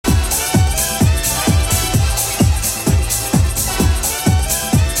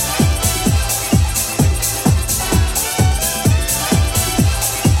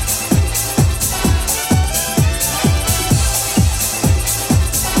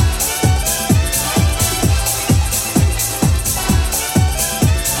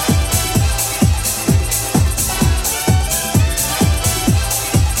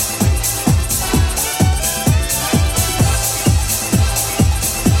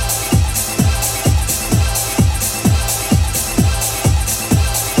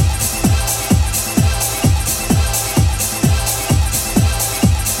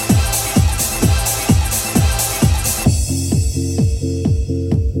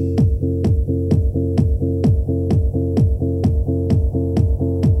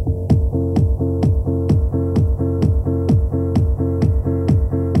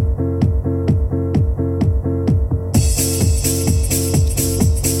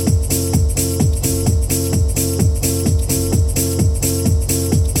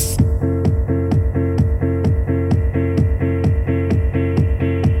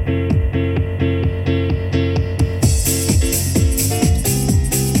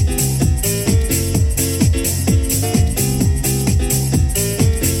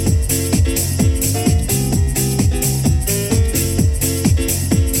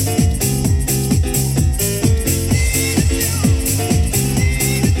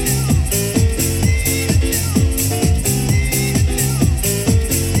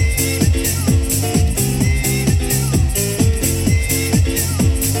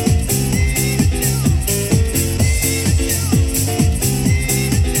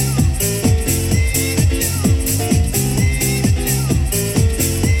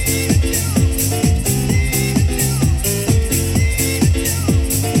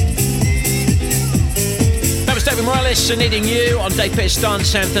Pearce and Needing You on Dave Pearce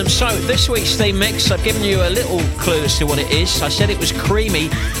Dance Anthem. So this week's theme mix, I've given you a little clue as to what it is. I said it was creamy.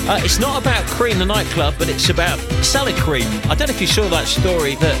 It's not about Cream the nightclub, but it's about salad cream. I don't know if you saw that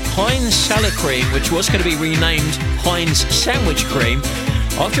story that Heinz salad cream, which was going to be renamed Heinz sandwich cream,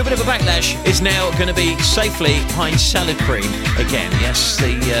 after a bit of a backlash, is now going to be safely Heinz salad cream again. Yes,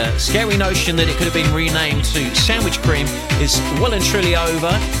 the scary notion that it could have been renamed to sandwich cream is well and truly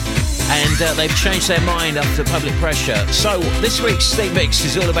over. And they've changed their mind after public pressure. So this week's theme mix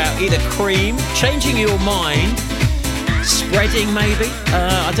is all about either cream, changing your mind, spreading maybe.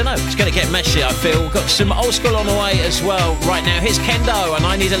 I don't know. It's going to get messy, I feel. We've got some old school on the way as well right now. Here's Kendo and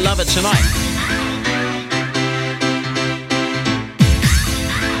I Need a Lover Tonight.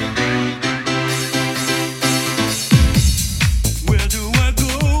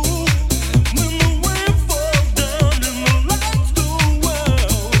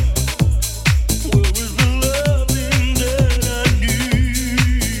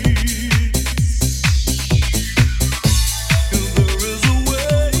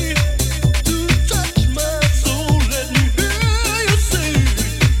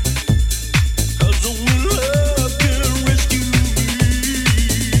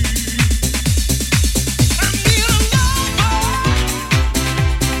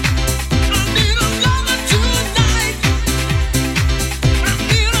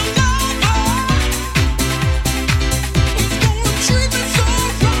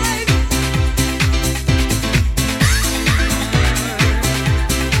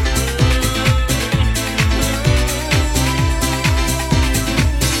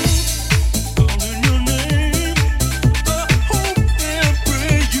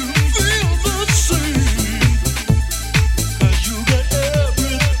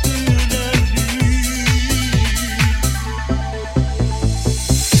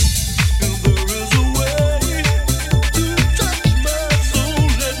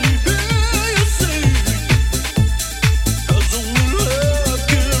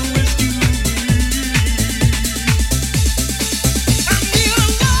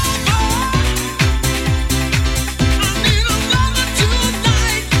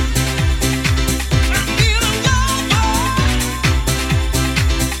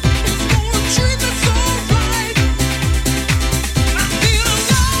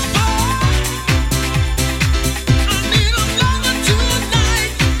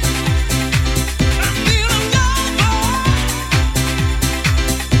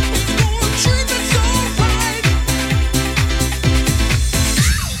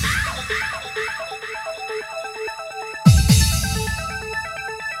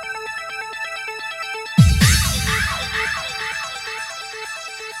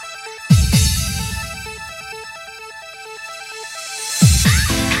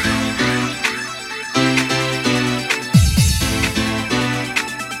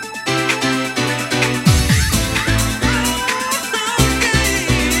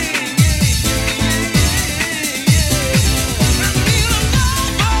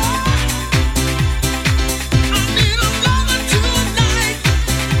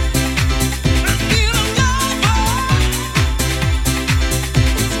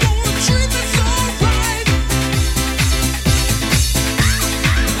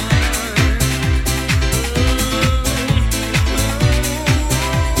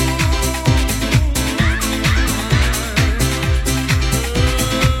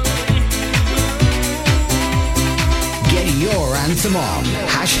 Anthem on.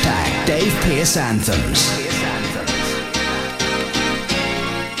 Hashtag Dave Pearce Anthems.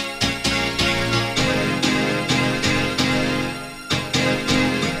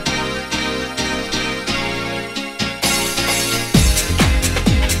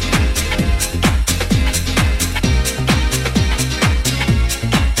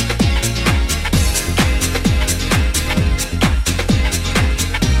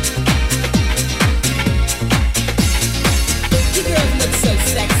 You girls look so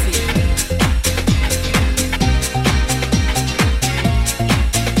sexy.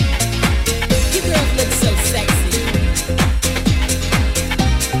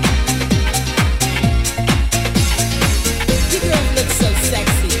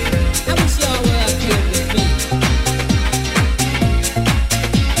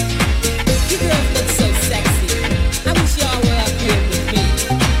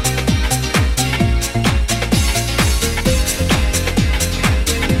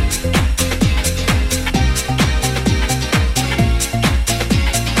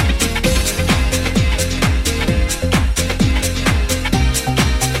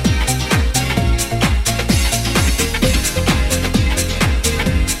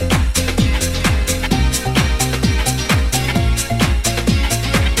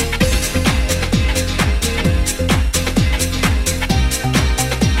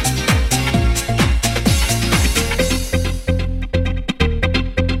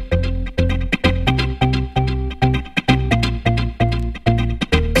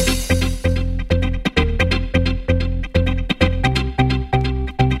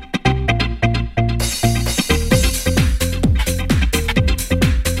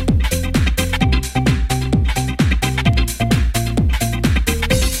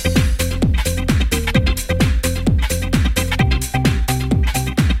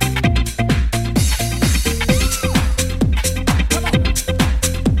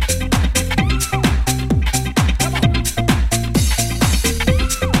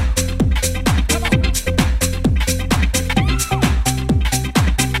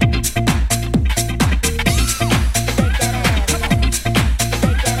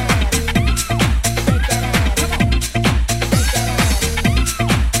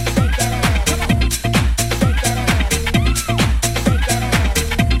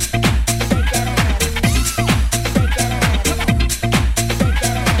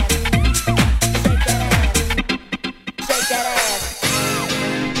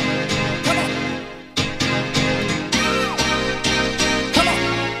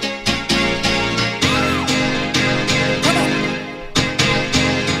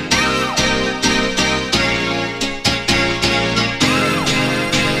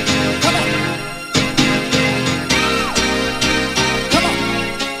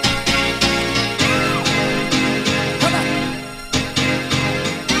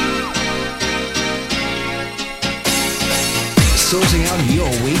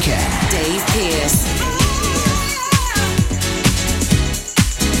 weekend. Dave Pearce.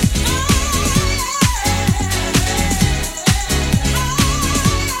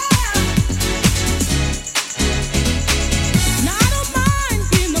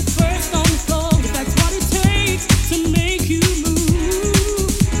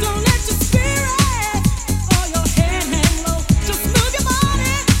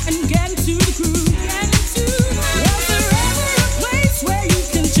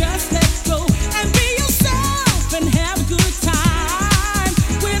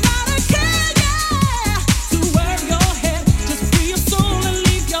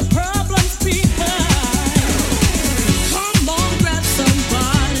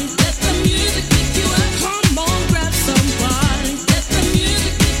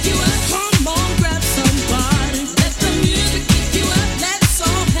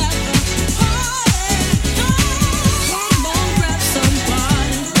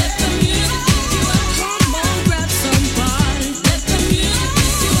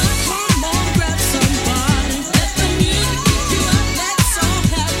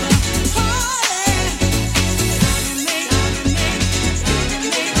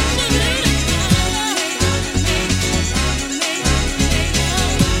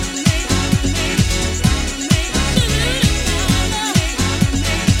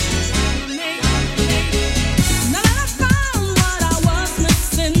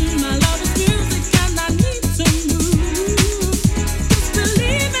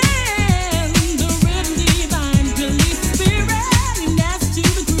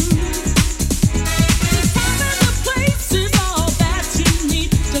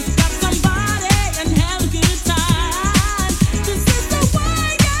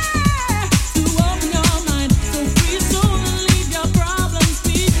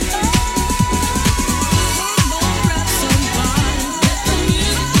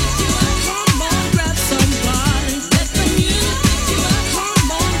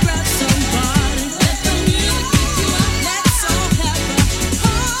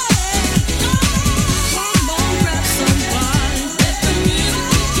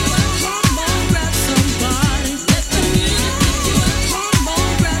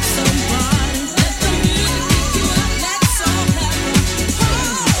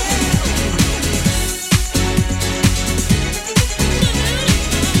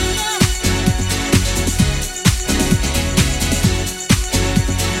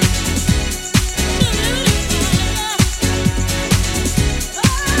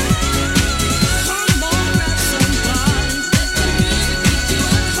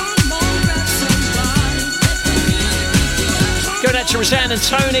 Roseanne and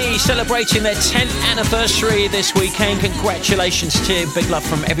Tony celebrating their 10th anniversary this weekend. Congratulations to you. Big love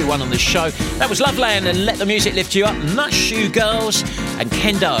from everyone on the show. That was Loveland and Let the Music Lift You Up. Mush You Girls and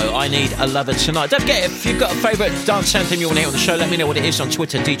Kendo, I Need a Lover Tonight. Don't forget, if you've got a favourite dance anthem you want to hear on the show, let me know what it is on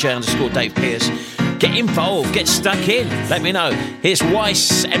Twitter, DJ_Dave Pearce. Get involved, get stuck in, let me know. Here's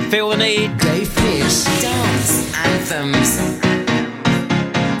Weiss and Feel the Need. Dave Pearce. Dance Anthems.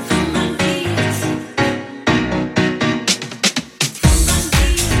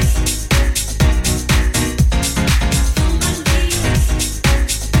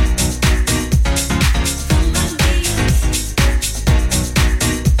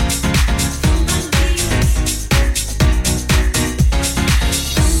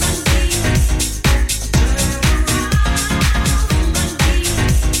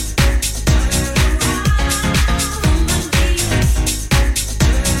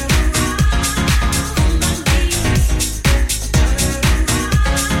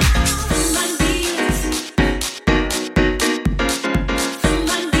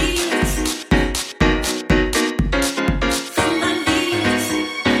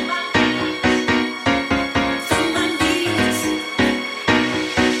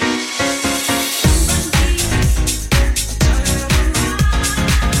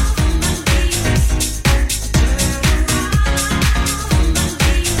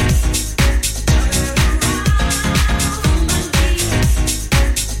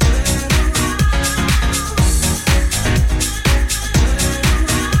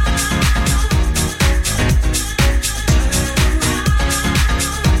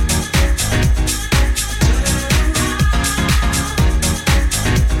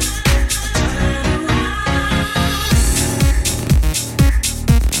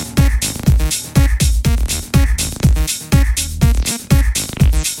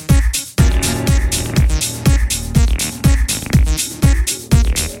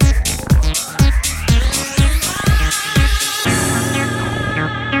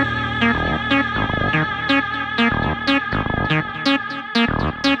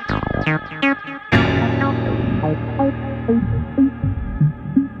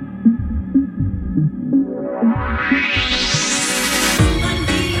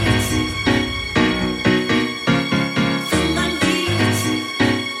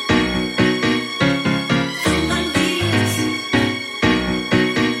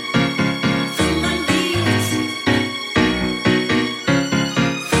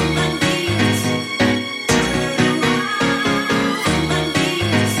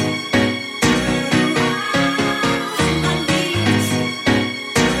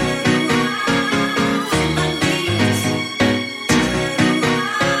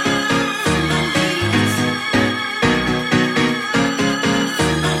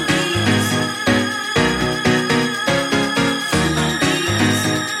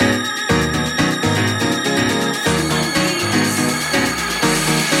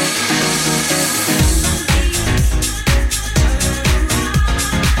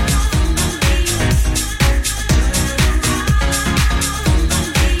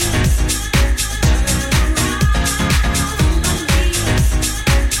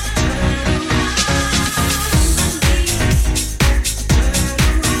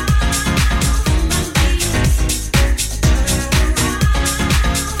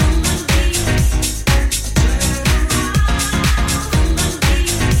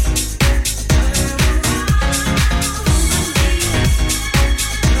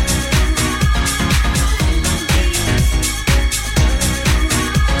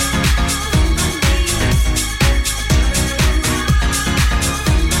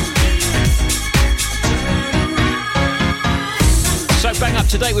 bang up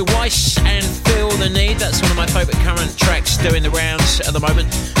to date with Weiss and Feel the Need. That's one of my favourite current tracks doing the rounds at the moment.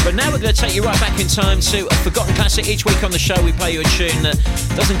 But now we're going to take you right back in time to a forgotten classic. Each week on the show we play you a tune that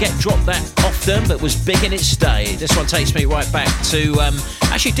doesn't get dropped that often but was big in its day. This one takes me right back to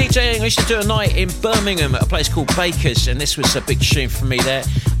actually DJing. I used to do a night in Birmingham at a place called Baker's, and this was a big tune for me there.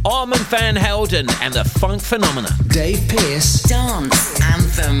 Armand Van Helden and the Funk Phenomena. Dave Pearce. Dance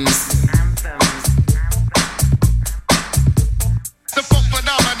Anthems. The funk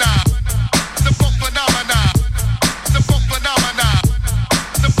phenomena, the funk phenomena, the funk phenomena,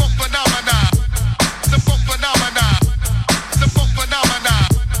 the funk phenomena, the funk phenomena, the funk phenomena,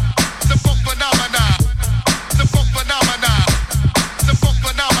 the funk phenomena, the funk phenomena, the funk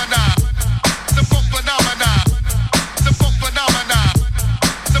phenomena, the funk phenomena, the funk phenomena, the funk phenomena,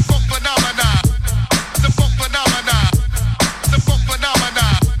 the funk phenomena, the funk phenomena, the funk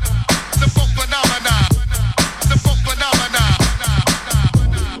phenomena, the funk phenomena.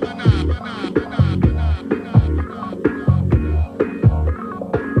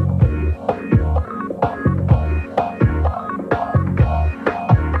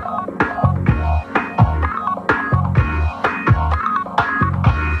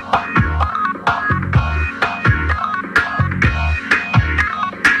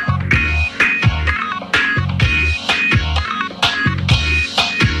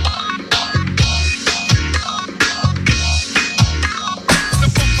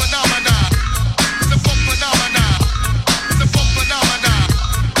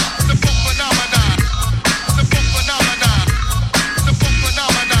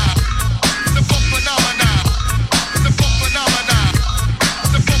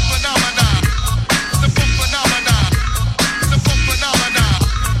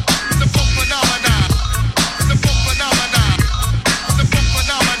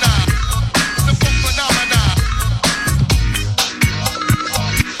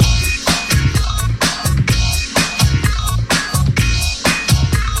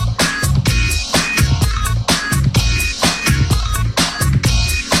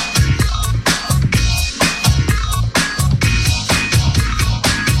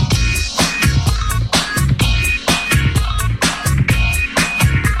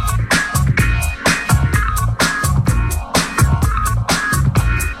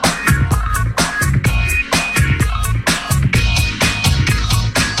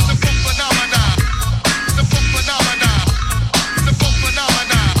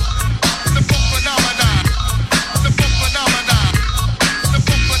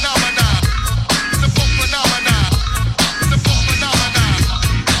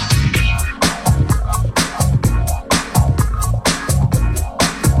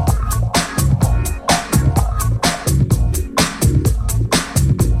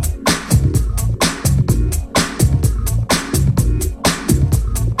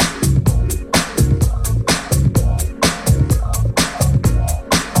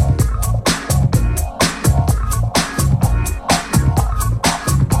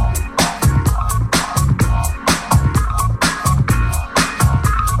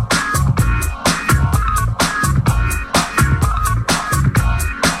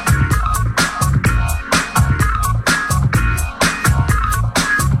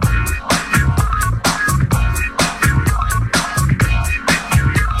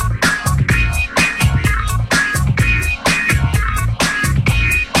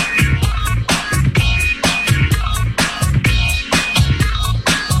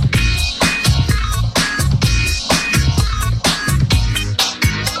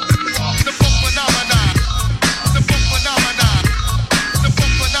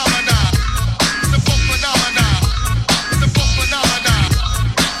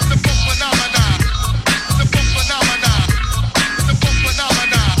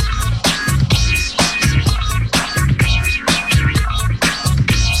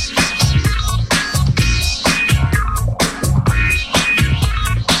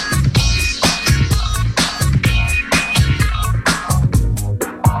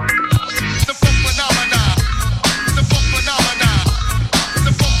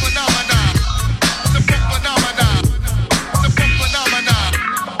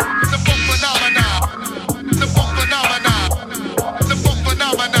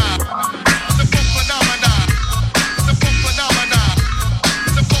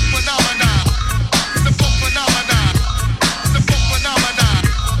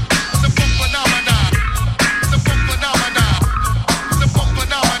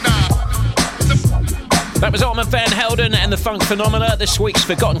 That was Armand Van Helden and the Funk Phenomena, this week's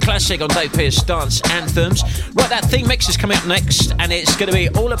forgotten classic on Dave Pearce Dance Anthems. Right, that theme mix is coming up next, and it's going to be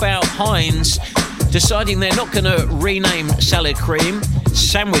all about Heinz deciding they're not going to rename salad cream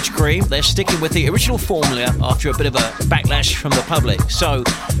sandwich cream. They're sticking with the original formula after a bit of a backlash from the public. So,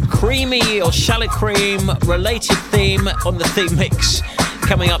 creamy or salad cream related theme on the theme mix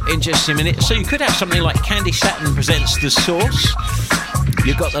coming up in just a minute. So you could have something like Candy Satin presents The Source.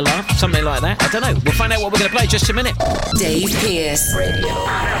 You Got the Love, something like that. I don't know. We'll find out what we're going to play just a minute. Dave Pearce. Radio.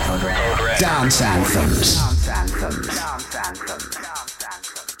 Dance anthems.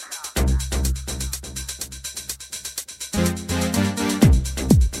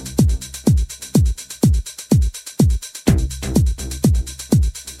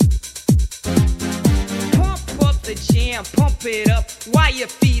 Pump it up while your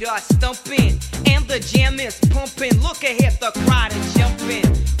feet are stumping and the jam is pumping. Look ahead, the crowd is jumping.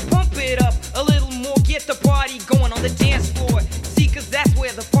 Pump it up a little more, get the party going on the dance floor. See, cause that's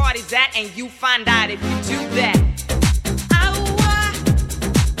where the party's at, and you find out if you do that.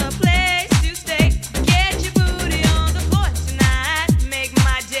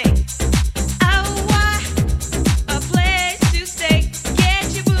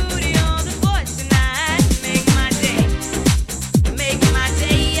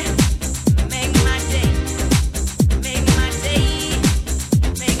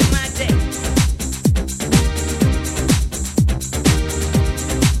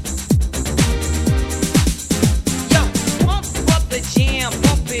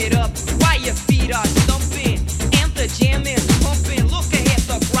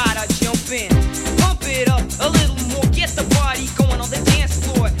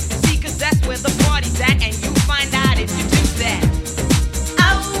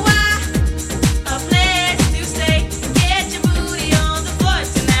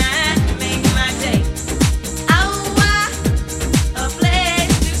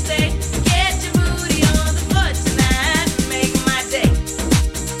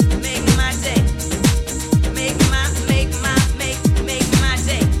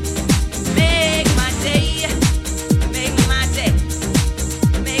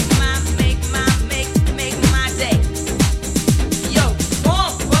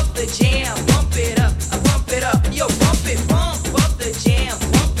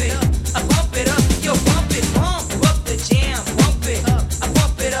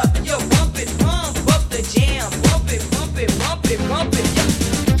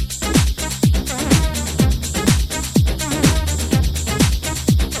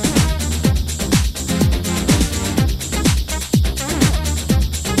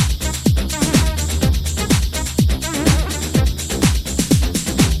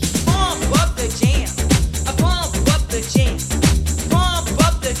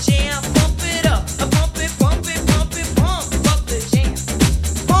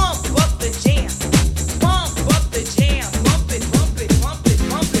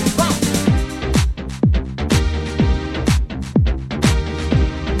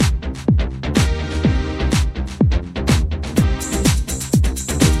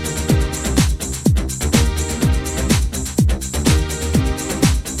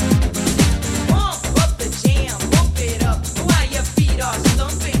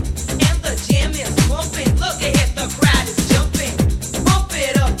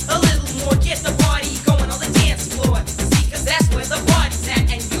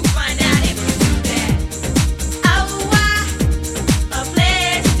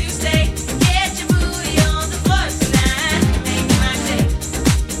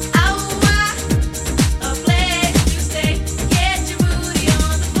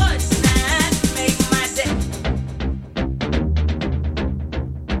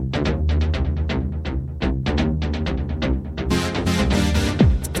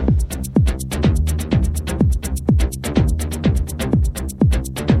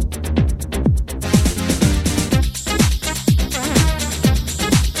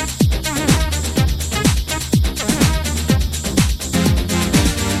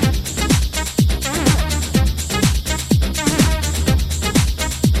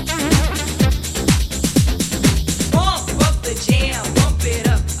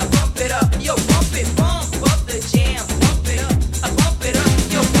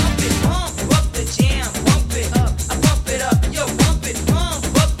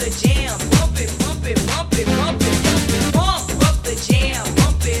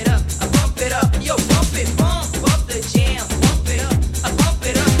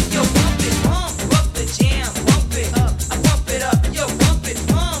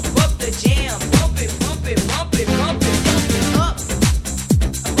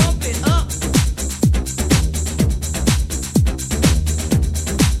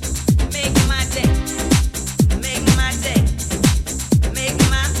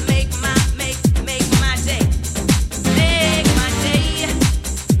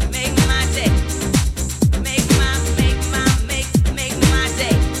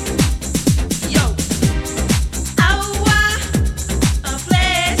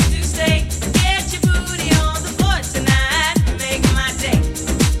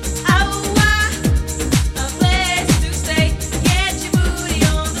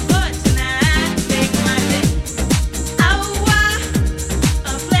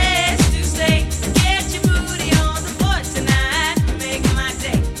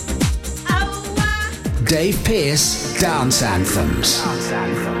 Dave Pearce Dance Anthems.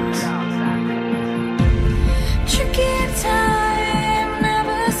 Tricky time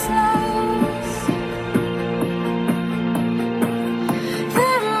never slows.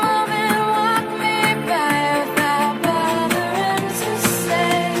 The moment walked me by without bothering to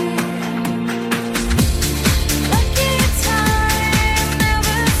say. Lucky time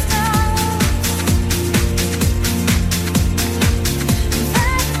never stops.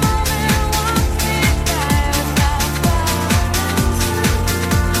 That moment walked me by without bothering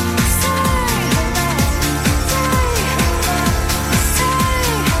to say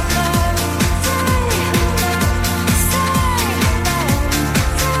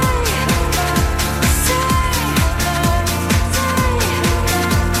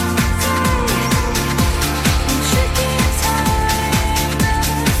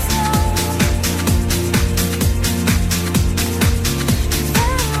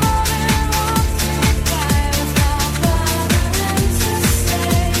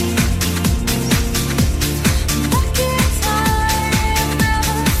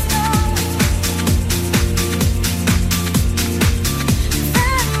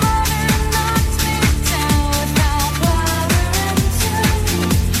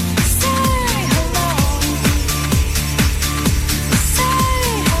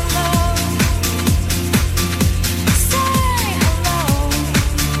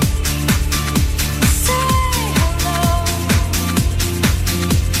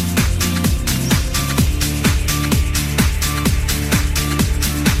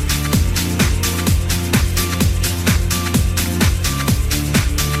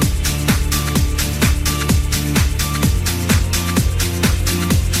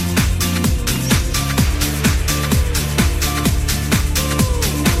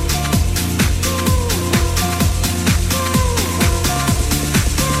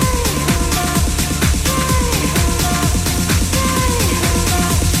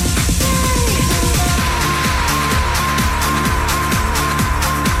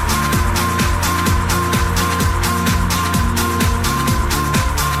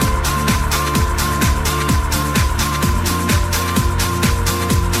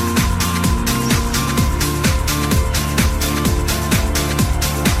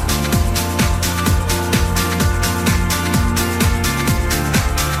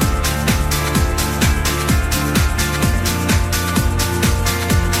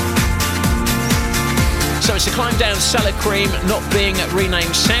Salad cream not being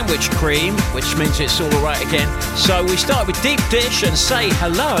renamed sandwich cream, which means it's all right again. So we start with Deep Dish and Say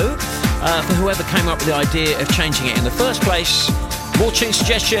Hello for whoever came up with the idea of changing it in the first place. More tune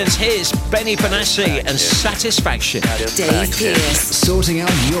suggestions. Here's Benny Benassi and Satisfaction. Dave Pearce. Sorting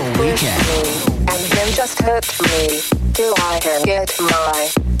out your weekend. And then just hurt me till I can get my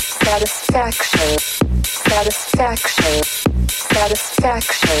satisfaction. Satisfaction.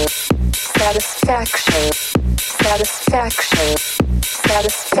 Satisfaction. Satisfaction. Satisfaction.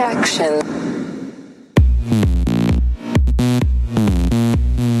 Satisfaction.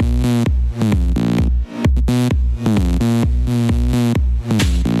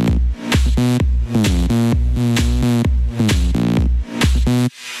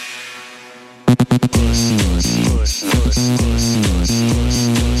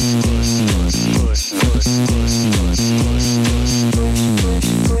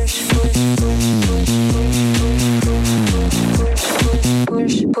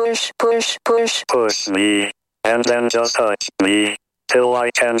 Push me, and then just touch me, till I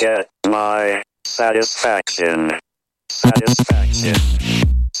can get my satisfaction. Satisfaction.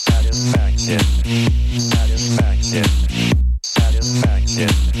 Satisfaction. Satisfaction. Satisfaction.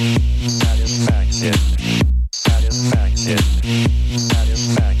 Satisfaction. Satisfaction.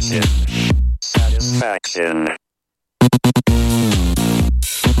 Satisfaction. Satisfaction.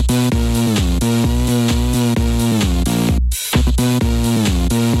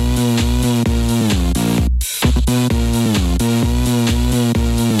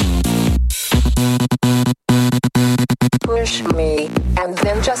 Push me, and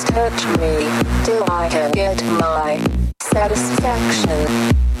then just hurt me, till I can get my satisfaction.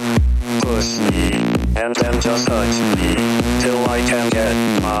 Push me, and then just touch me, till I can get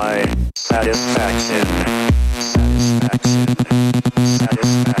my satisfaction. Satisfaction.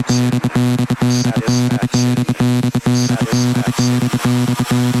 Satisfaction. Satisfaction. Satisfaction.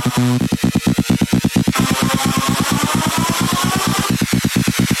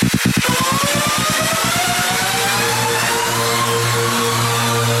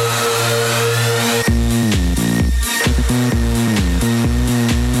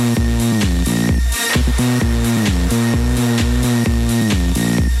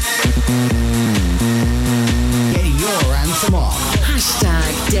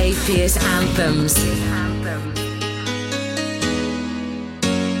 Dave Pearce Anthems.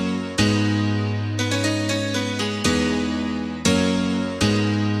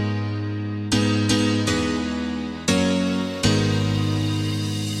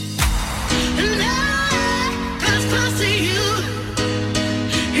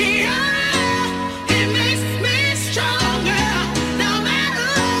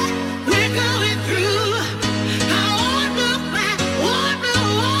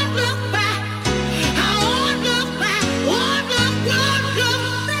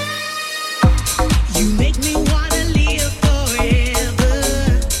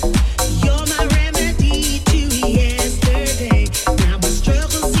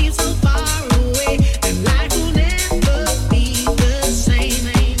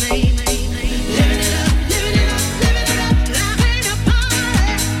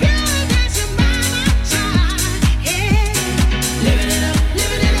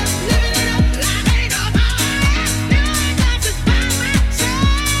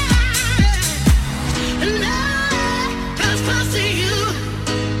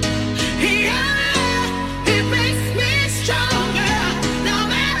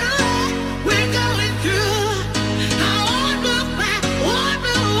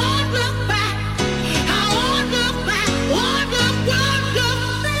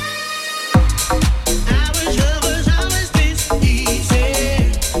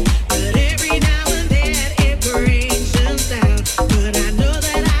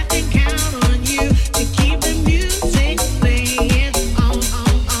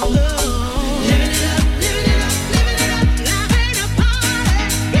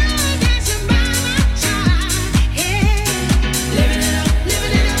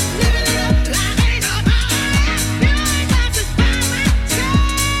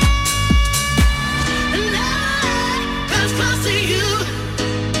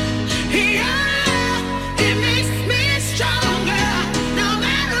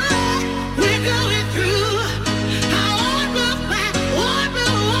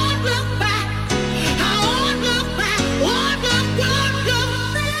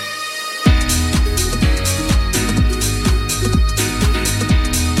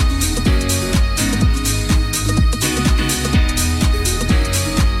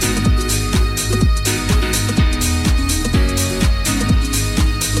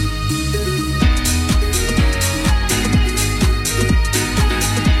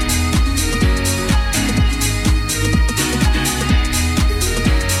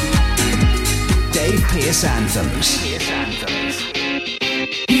 Pearce Anthems.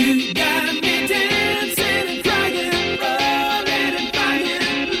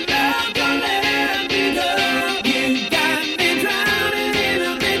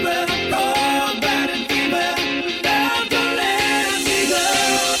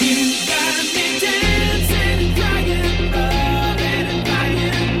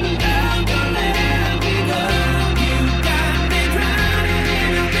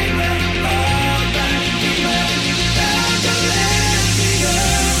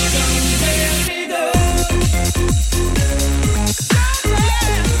 Don't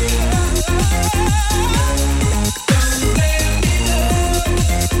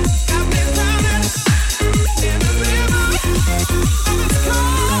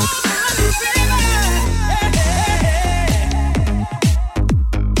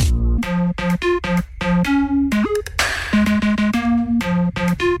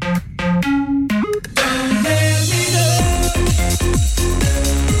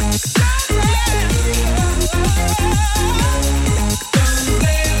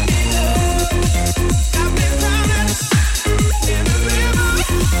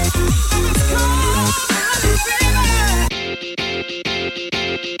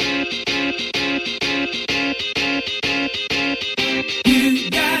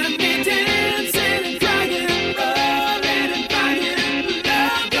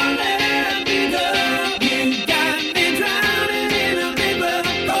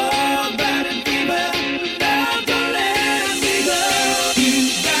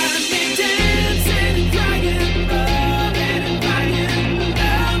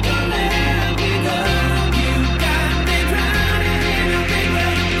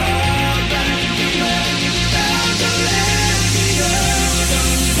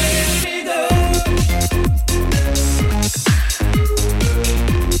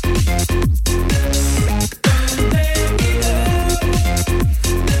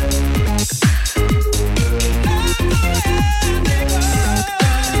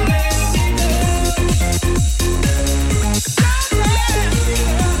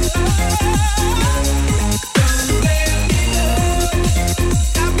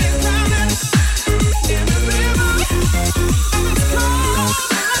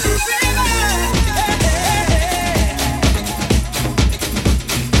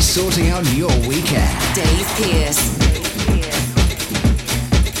sorting out your weekend. Dave Pearce.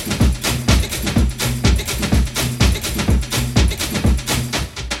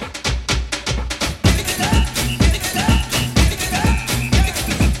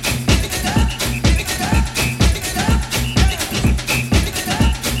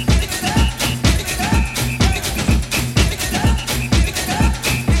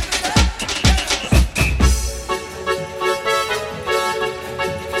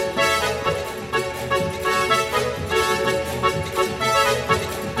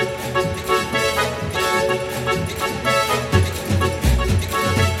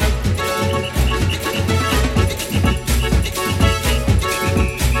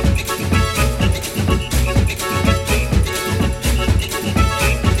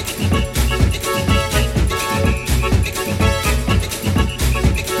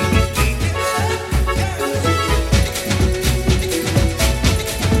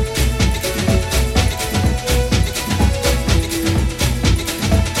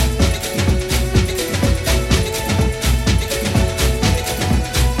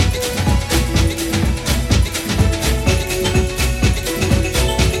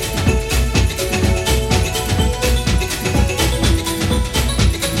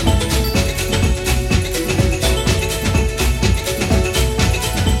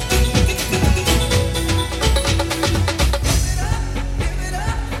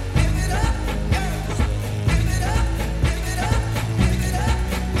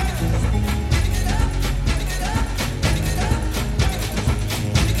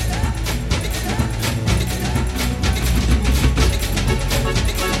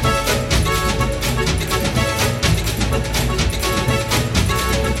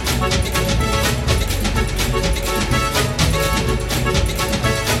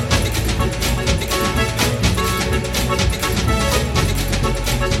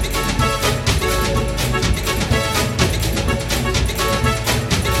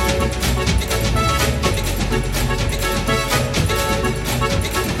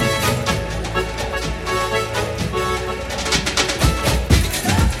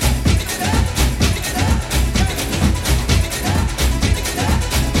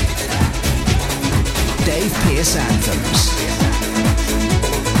 Dave Pearce Anthems.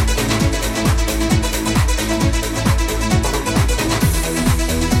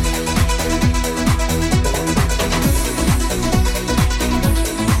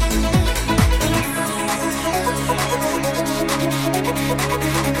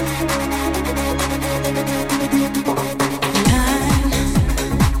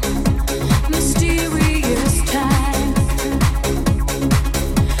 Mysterious time.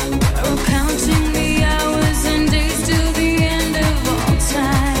 We're counting the hours and days till the end.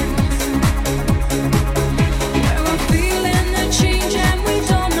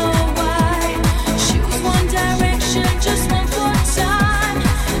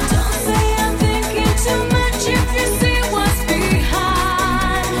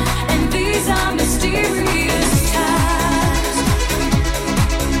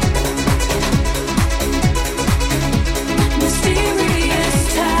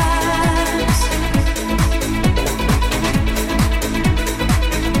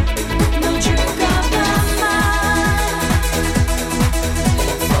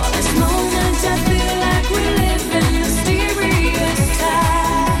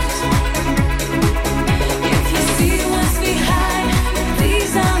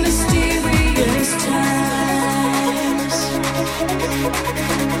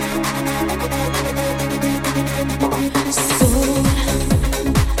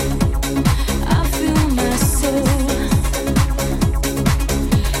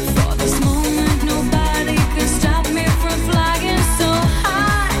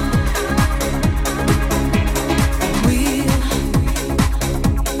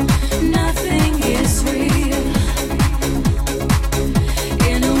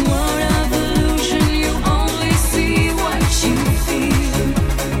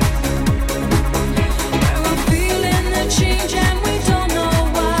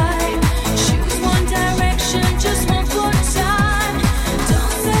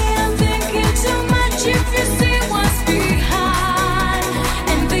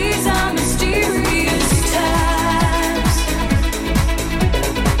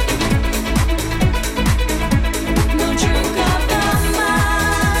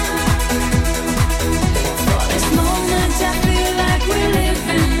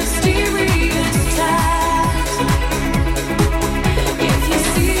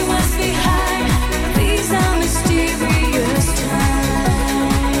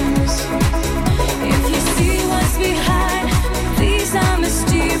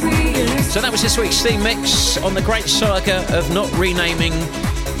 So that was this week's theme mix on the great saga of not renaming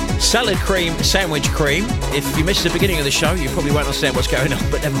salad cream sandwich cream. If you missed the beginning of the show, you probably won't understand what's going on,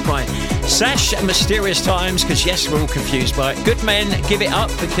 but never mind. Sash and Mysterious Times, because yes, we're all confused by it. Good Men Give It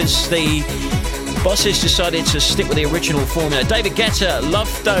Up, because the bosses decided to stick with the original formula. David Guetta, Love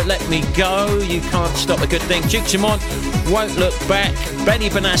Don't Let Me Go, You Can't Stop a Good Thing. Duke Dumont, Won't Look Back. Benny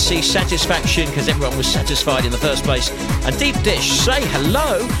Benassi, Satisfaction, because everyone was satisfied in the first place. And Deep Dish, Say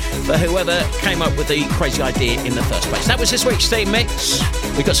Hello, for whoever came up with the crazy idea in the first place. That was this week's theme mix.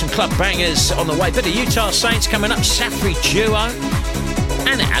 We've got some club bangers on the way. Bit of Utah Saints coming up, Safri Duo,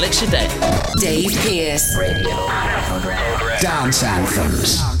 and Alex Adele. Dave Pearce. Radio. Dance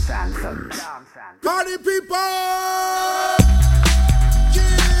Anthems. Party people! Yeah!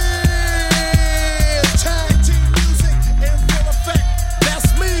 Tag team music in full effect.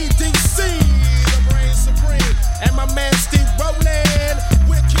 That's me, DC, the brain supreme. And my man Steve Rowland.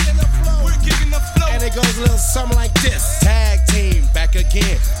 We're kicking the flow. And it goes a little something like this. Tag team, back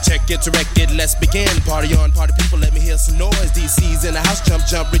again. Check it, directed, let's begin. Party on, party people, let me hear some noise. DC's in the house, jump,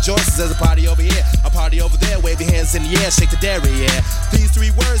 jump, rejoices. There's a party over here, a party over there. Wave your hands in the air, shake the dairy, yeah. These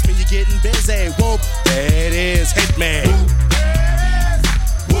three words mean you're getting busy. Whoop, there it is, hit man. Whoop,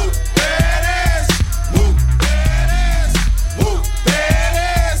 there it is. Whoop, there it is. Whoop, there it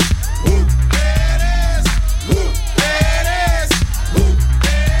is. Whoop, there it is. Whoop, there it is. Whoop,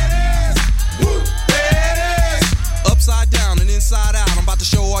 there it is. Whoop, there it is. Upside down and inside out. I'm about to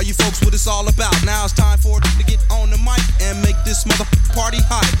show all you folks what it's all about. Now it's time for it to get on the mic and make this mother party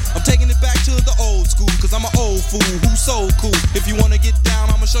hot. I'm taking it back to the old school, cause I'm an old fool who's so cool. If you wanna get down,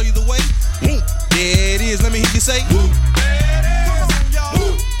 I'ma show you the way. Whoop, there it is, let me hear you say whoop, there it is. Come on, y'all.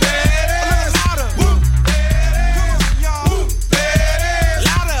 Whoop, there it is. Louder. Whoop, there it is. Come on, y'all. Whoop, there it is.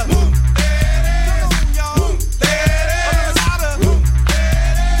 Louder. Whoop, there it is. Come on, y'all. Whoop, there it is. Louder. Whoop,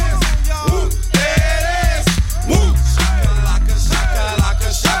 there it is. Come on, y'all. Whoop, there it is. Whoop, shaka, shaka,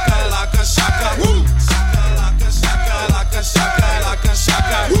 shaka, shaka, shaka. Whoop, shaka, shaka, shaka,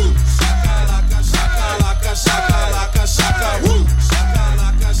 shaka. Whoop, shaka, shaka, shaka, shaka. Whoop, shaka.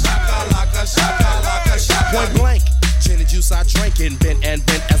 Point blank, gin and juice I drinking, bent and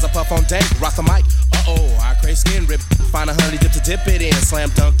bent as I puff on dank. Rock the mic, I crave skin rip. Find a honey dip to dip it in. Slam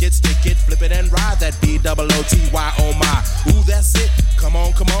dunk it, stick it, flip it and ride that B-double-O-T-Y, oh my. Ooh, that's it, come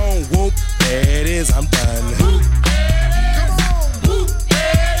on, whoop, there it is, I'm done. Whoop, come on, whoop,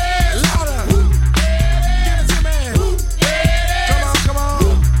 there it is. Louder, whoop, give it to me. Whoop, come on,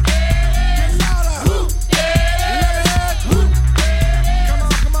 whoop, get louder. Whoop, let it hit. Whoop, come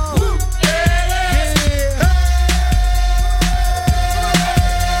on, whoop, yeah.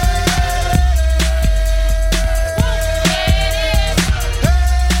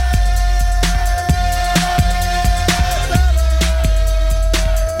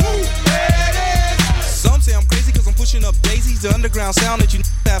 Some say I'm crazy cause I'm pushing up daisies. The underground sound that you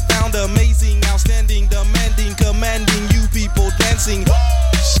have found amazing, outstanding, demanding, commanding you people dancing.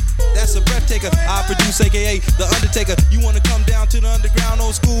 That's a breath taker. I produce, aka The Undertaker. You wanna come down to the underground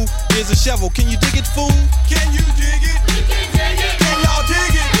old school? Here's a shovel. Can you dig it, fool? Can you dig it? We can dig it. Can y'all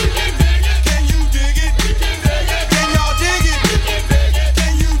dig it? We can dig it. Can you dig it? We can dig it. Can y'all dig it? We can dig it.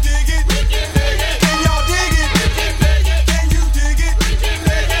 Can you dig it? We can dig it. Can y'all dig it? We can dig it. Can you dig it? We can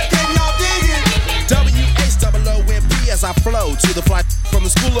dig it. Can y'all dig it? W-H-O-O-M-P as I flow to the flight from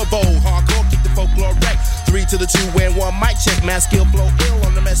the school of old. Hardcore, kick the folklore wreck. 3 to the 2 and 1 mic check. Mass skill, flow ill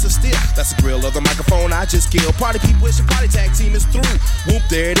on the mess of steel. That's the grill of the microphone I just killed. Party people, it's your party tag team is through. Whoop,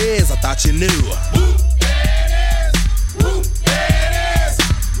 there it is, I thought you knew. Whoop, there it is. Whoop, there it is.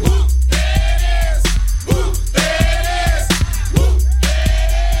 Whoop, there it is. Whoop, there it is. Whoop,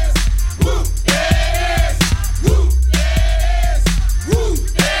 there it is. Whoop, there it is. Whoop, there it is. Whoop,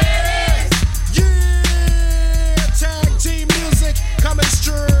 there it is. Yeah, tag team music coming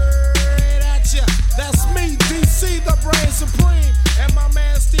straight at ya. That's me, DC, the brain supreme, and my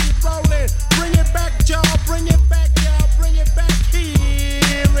man Steve Rowland. Bring it back, y'all. Bring it back, y'all. Bring it back.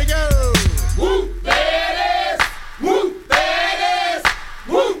 Here we go. Whoop, there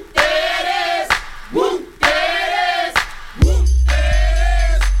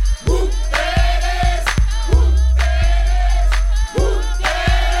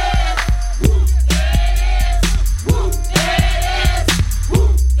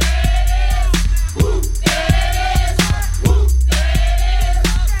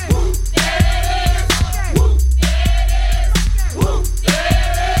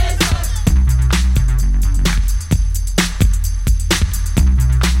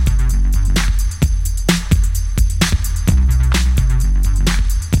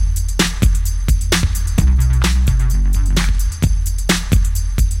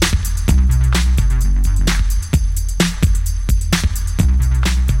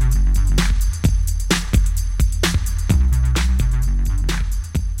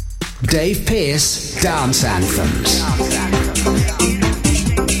Dave Pearce Dance Anthems.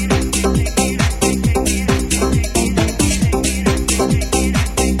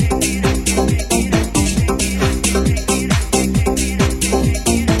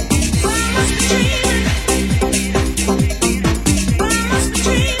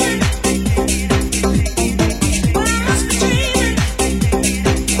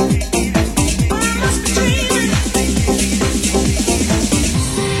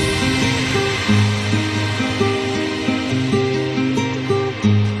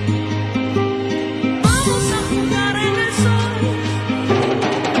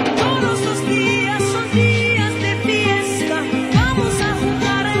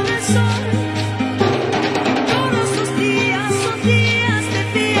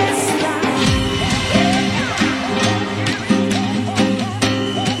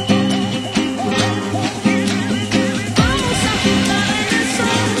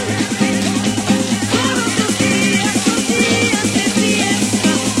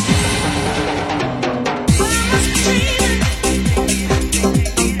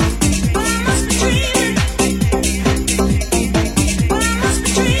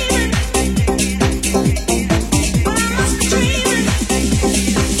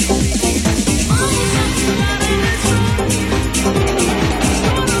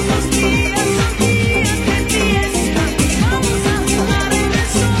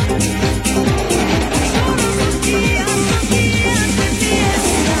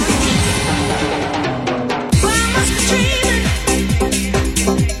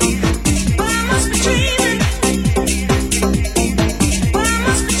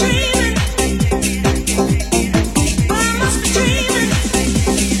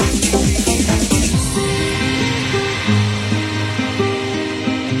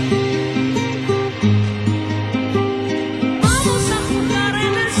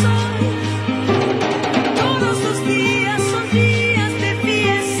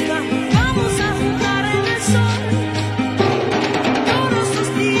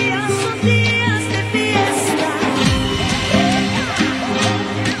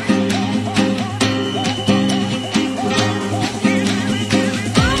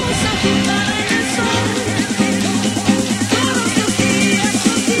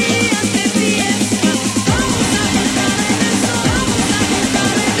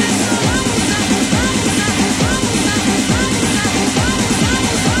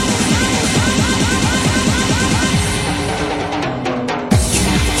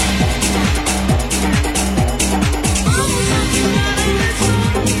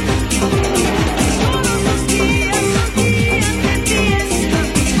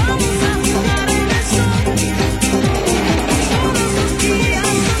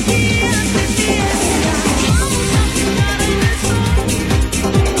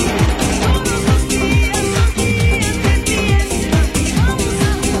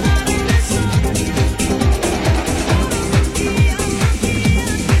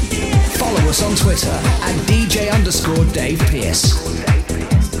 Dave Pearce.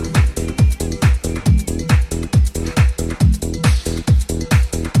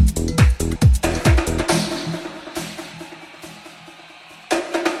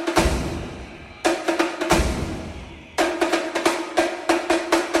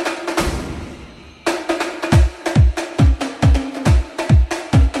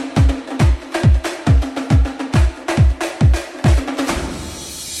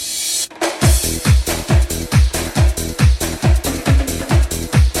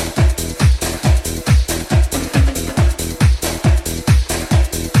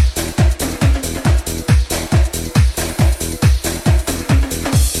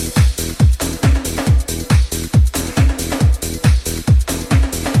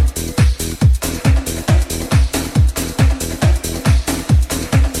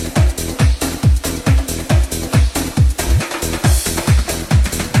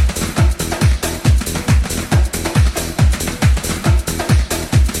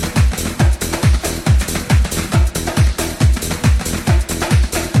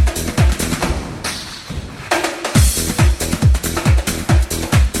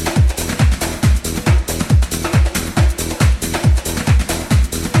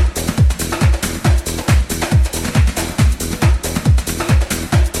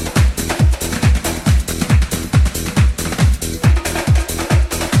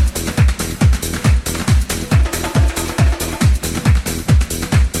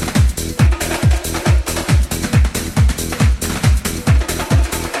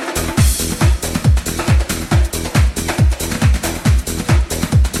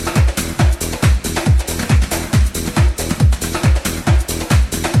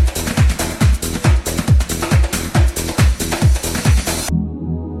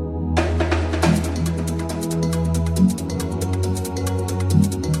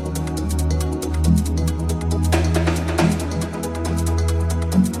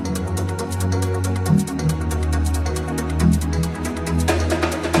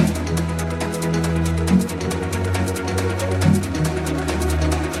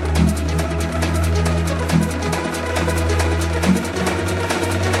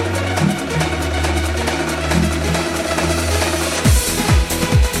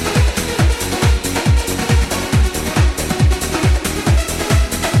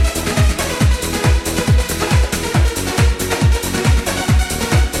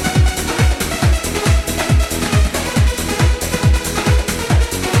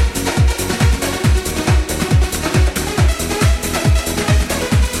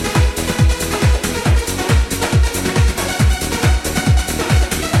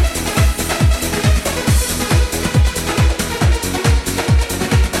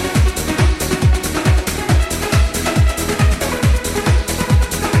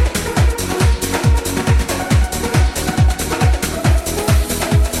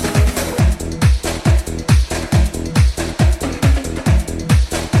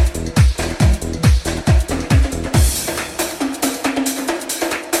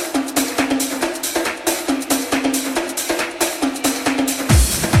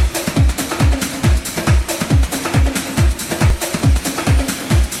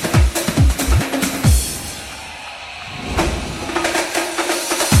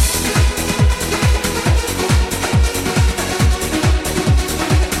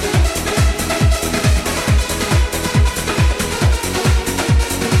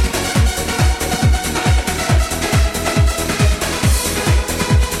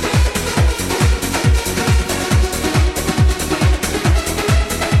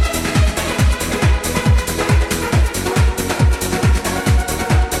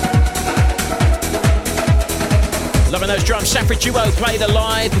 Loving those drums. Safford Duo played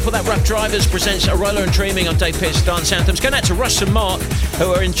alive. Before that, Rough Drivers presents A Roller and Dreaming on Dave Pearce Dance Anthems. Going out to Russ and Mark,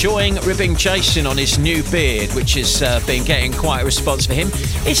 who are enjoying ribbing Jason on his new beard, which has been getting quite a response for him.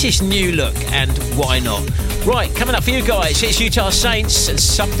 It's his new look, and why not? Right, coming up for you guys, it's Utah Saints and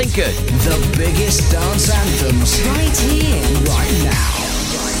Something Good. The biggest dance anthems Right here. right now.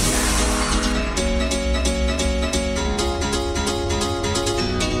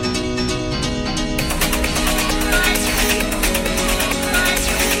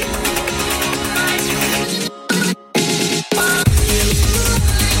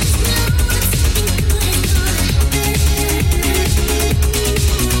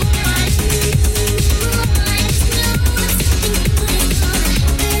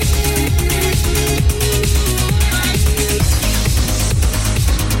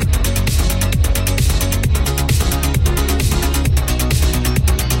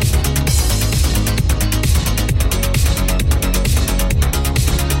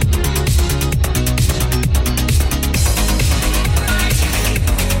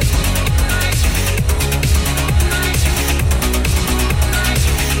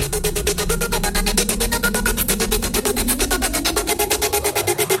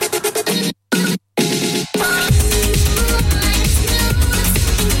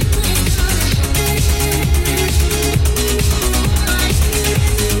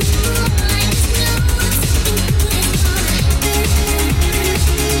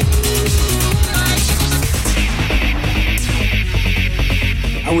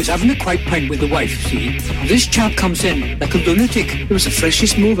 Having a quiet pint with the wife, see? And this chap comes in like a lunatic. It was the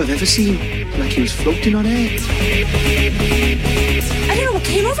freshest move I've ever seen. Like he was floating on air. I don't know what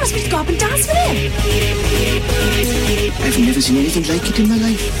came over us, but to go up and dance with him. I've never seen anything like it in my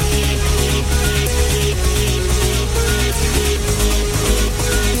life.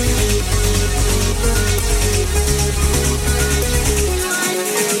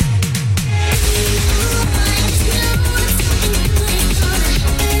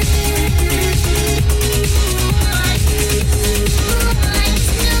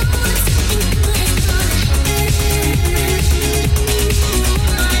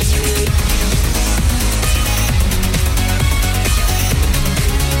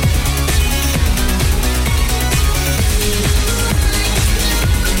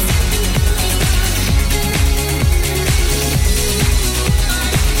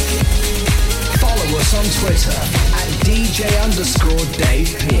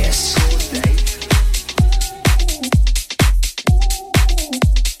 Dave Pearce.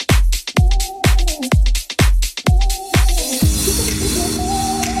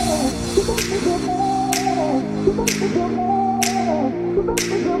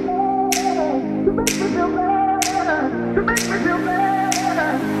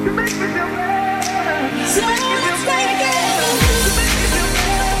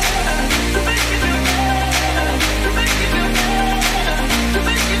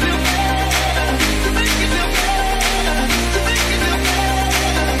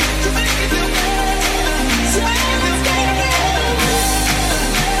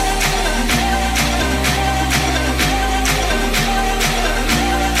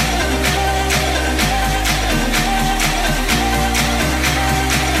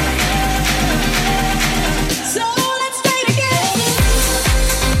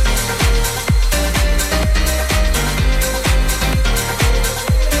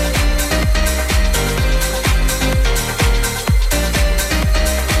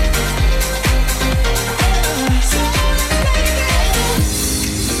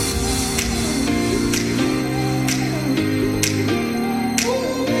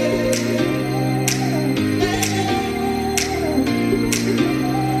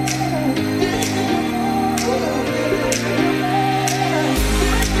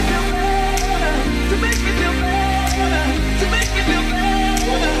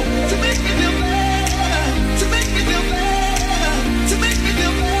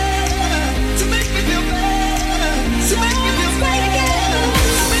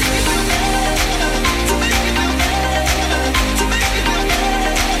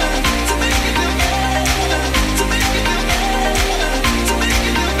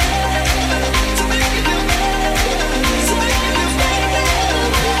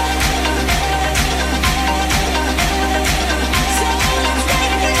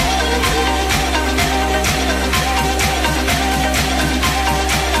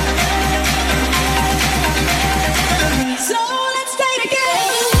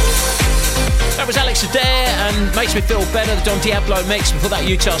 Makes Me Feel Better, the Don Diablo mix. Before that,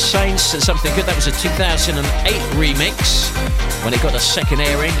 Utah Saints and Something Good. That was a 2008 remix when it got a second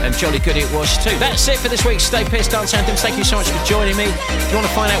airing, and jolly good it was too. That's it for this week's Dave Pearce Dance Anthems. Thank you so much for joining me. If you want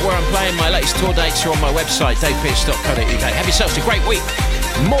to find out where I'm playing, my latest tour dates are on my website, davepearce.co.uk. Have yourselves a great week.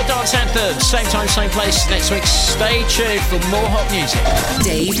 More dance anthems, same time, same place next week. Stay tuned for more hot music.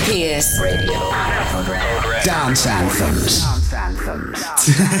 Dave Pearce Radio. Dance Anthems.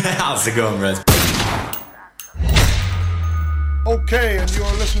 How's it going, Red? Okay, and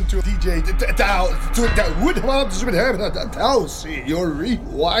you're listening to DJ Dowsy, your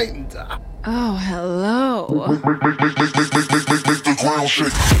rewind. Oh, hello. Make the ground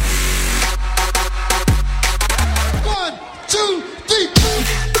shake. 1, 2, 3.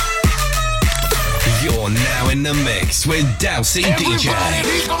 You're now in the mix with Dowsy DJ.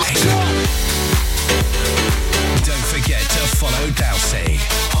 Don't forget to follow Dowsy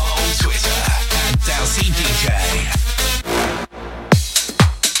on Twitter @DowsyDJ.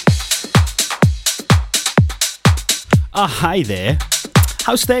 Hi there.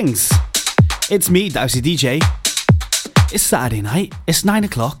 How's things? It's me, Dowsy DJ. It's Saturday night. It's 9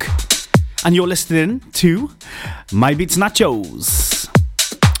 o'clock. And you're listening to My Beats Nachos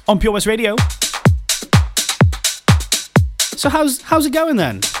on Pure West Radio. So how's it going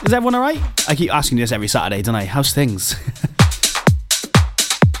then? Is everyone alright? I keep asking you this every Saturday, don't I? How's things?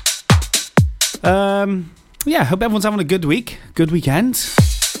 Yeah, hope everyone's having a good week. Good weekend.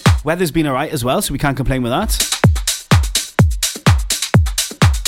 Weather's been alright as well, so we can't complain with that.